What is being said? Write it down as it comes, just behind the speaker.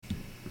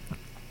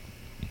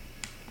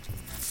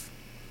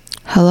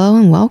Hello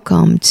and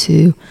welcome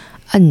to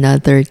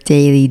another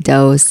daily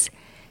dose.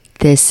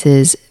 This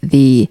is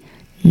the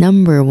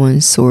number one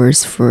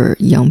source for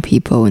young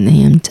people in the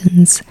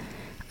Hamptons.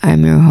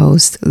 I'm your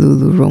host,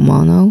 LuLu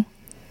Romano.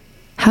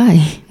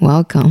 Hi,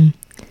 welcome.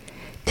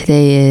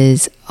 Today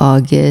is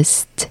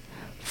August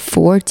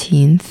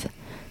 14th,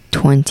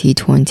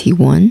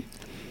 2021,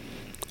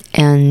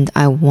 and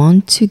I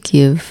want to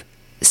give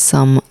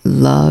some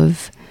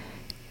love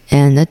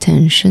and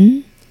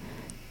attention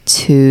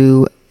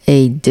to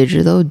a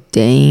digital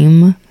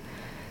dame,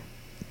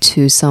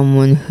 to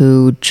someone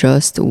who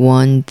just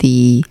won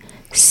the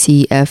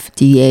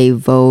CFDA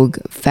Vogue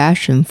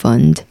Fashion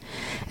Fund,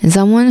 and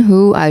someone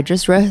who I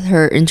just read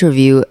her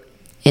interview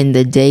in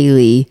the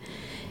Daily.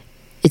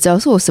 It's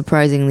also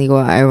surprisingly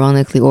or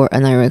ironically or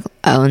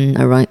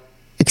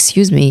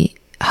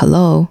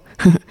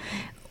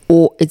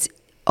or it's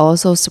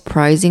also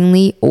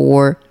surprisingly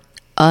or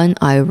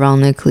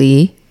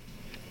unironically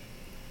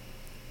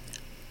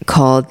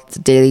called the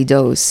Daily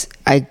Dose.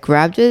 I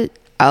grabbed it.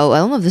 I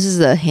don't know if this is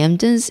a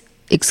Hamptons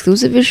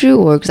exclusive issue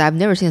or because I've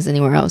never seen this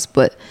anywhere else,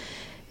 but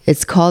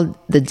it's called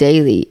The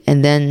Daily,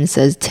 and then it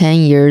says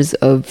 10 years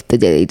of The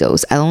Daily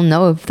Dose. I don't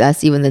know if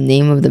that's even the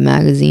name of the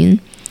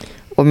magazine,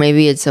 or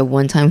maybe it's a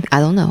one-time.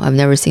 I don't know. I've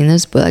never seen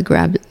this, but I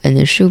grabbed an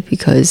issue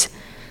because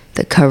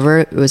the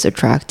cover was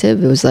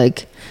attractive. It was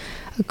like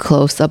a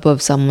close-up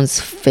of someone's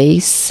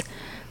face,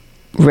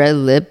 red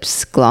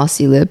lips,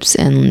 glossy lips,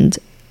 and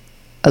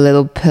a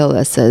little pill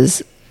that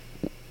says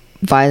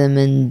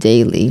Vitamin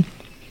Daily.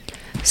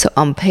 So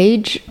on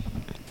page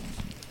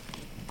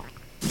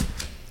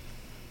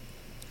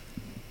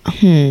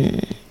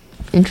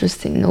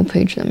interesting, no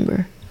page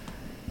number.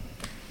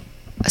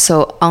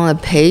 So on a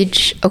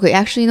page, okay,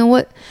 actually, you know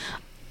what?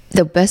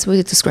 The best way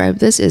to describe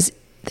this is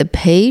the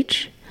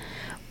page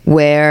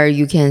where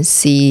you can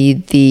see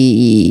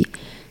the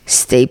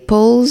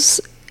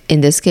staples in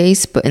this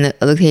case, but in the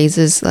other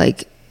cases,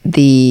 like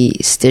the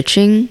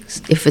stitching,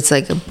 if it's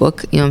like a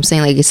book, you know what I'm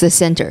saying? Like it's the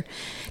center,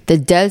 the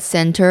dead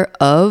center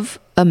of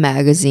a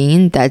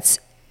magazine that's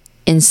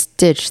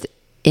stitched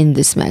in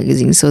this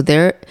magazine. So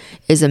there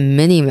is a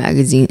mini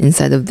magazine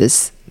inside of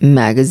this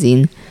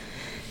magazine.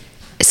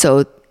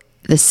 So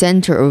the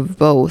center of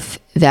both,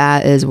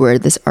 that is where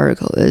this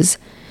article is.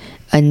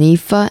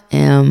 Anifa,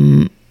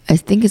 I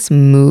think it's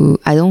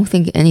I don't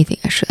think anything,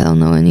 actually. I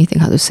don't know anything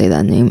how to say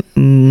that name.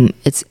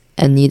 It's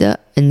Anifa,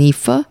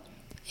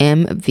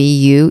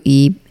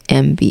 MVUEMBA.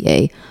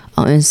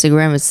 On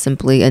Instagram, it's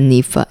simply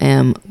Anifa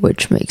M,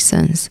 which makes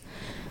sense.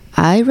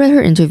 I read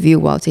her interview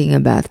while taking a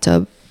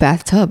bathtub.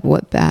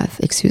 What bath?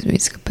 Excuse me,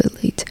 it's a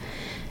bit late.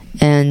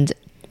 And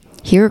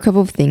here are a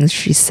couple of things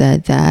she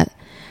said that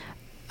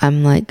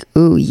I'm like,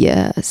 ooh,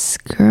 yes,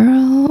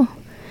 girl.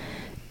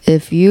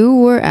 If you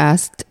were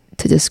asked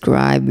to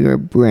describe your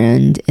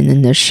brand in a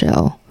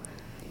nutshell,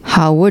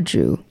 how would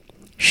you?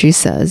 She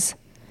says,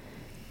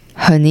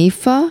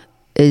 Hanifa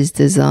is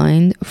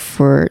designed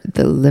for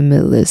the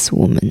limitless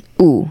woman.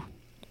 Ooh.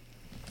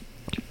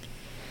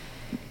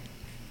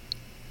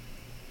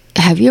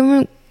 Have you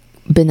ever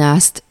been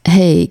asked,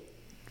 hey,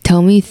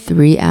 tell me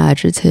 3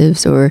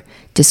 adjectives or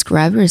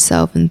describe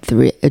yourself in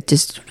 3,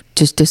 just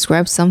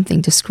describe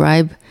something,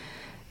 describe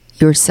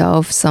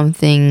yourself,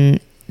 something,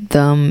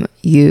 them,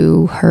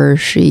 you, her,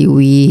 she,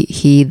 we,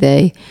 he,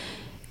 they,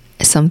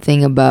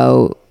 something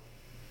about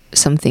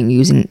something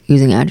using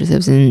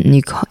adjectives, and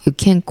you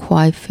can't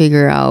quite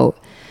figure out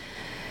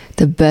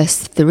the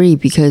best 3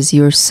 because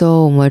you're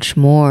so much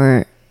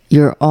more.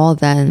 You're all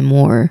that and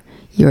more.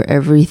 You're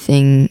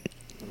everything.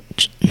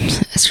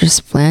 It's just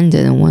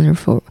splendid and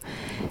wonderful.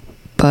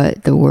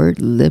 But the word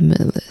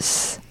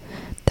limitless,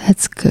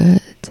 that's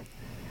good.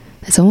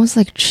 It's almost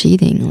like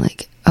cheating.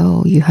 Like,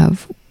 oh, you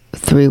have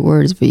 3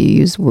 words, but you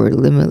use the word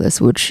limitless,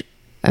 which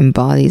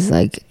embodies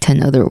like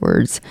 10 other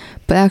words.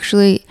 But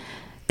actually,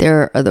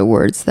 there are other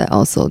words that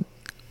also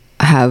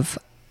have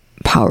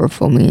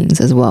powerful meanings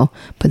as well.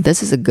 But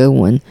this is a good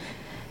one.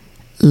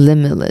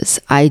 Limitless.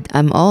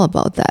 I'm all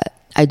about that.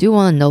 I do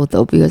want to note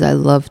though, because I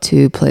love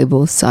to play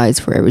both sides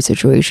for every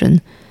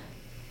situation.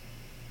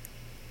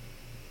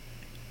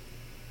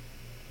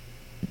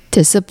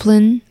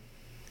 Discipline,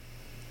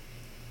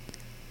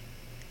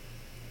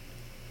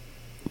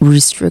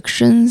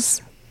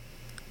 restrictions,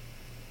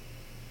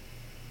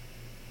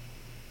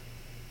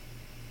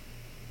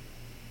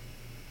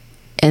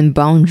 and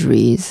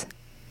boundaries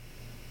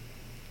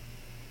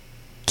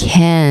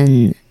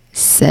can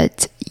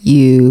set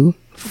you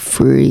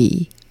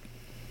free.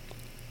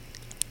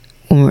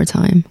 One more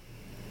time.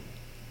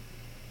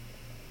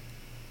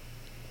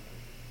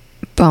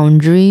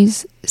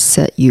 Boundaries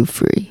set you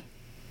free.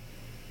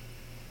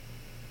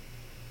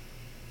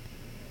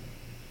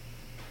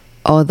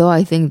 Although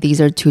I think these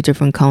are 2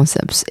 different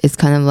concepts. It's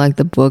kind of like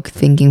the book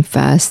Thinking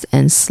Fast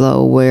and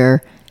Slow,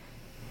 where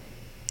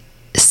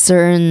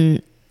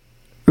certain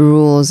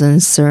rules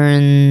and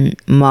certain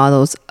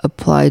models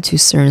apply to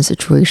certain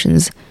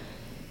situations.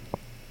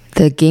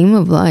 The game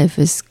of life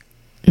is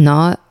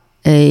not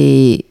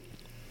a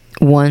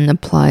one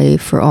apply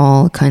for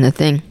all kind of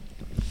thing.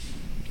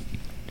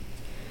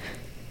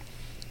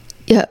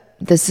 Yeah,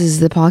 this is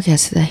the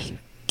podcast today.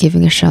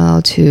 Giving a shout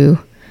out to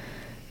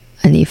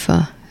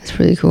Anifa. It's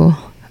pretty cool.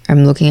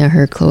 I'm looking at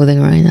her clothing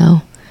right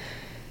now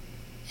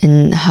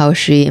and how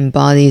she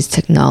embodies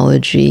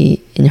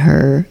technology in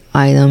her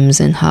items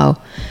and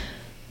how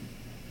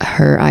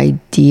her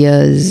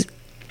ideas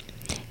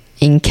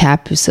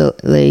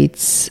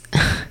encapsulates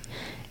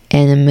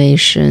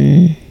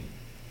animation,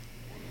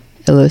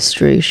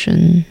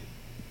 illustration,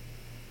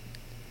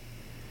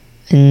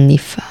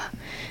 Anifa,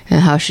 and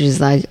how she's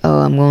like, oh,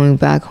 I'm going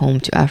back home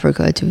to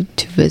Africa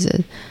to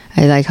visit.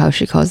 I like how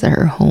she calls that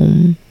her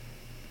home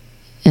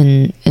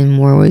in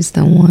more ways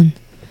than one.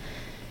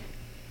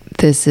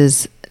 This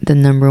is the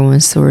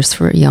 #1 source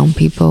for young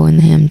people in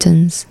the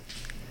Hamptons,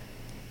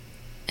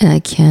 and I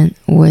can't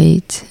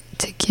wait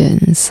to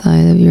get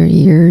inside of your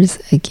ears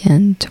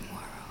again tomorrow.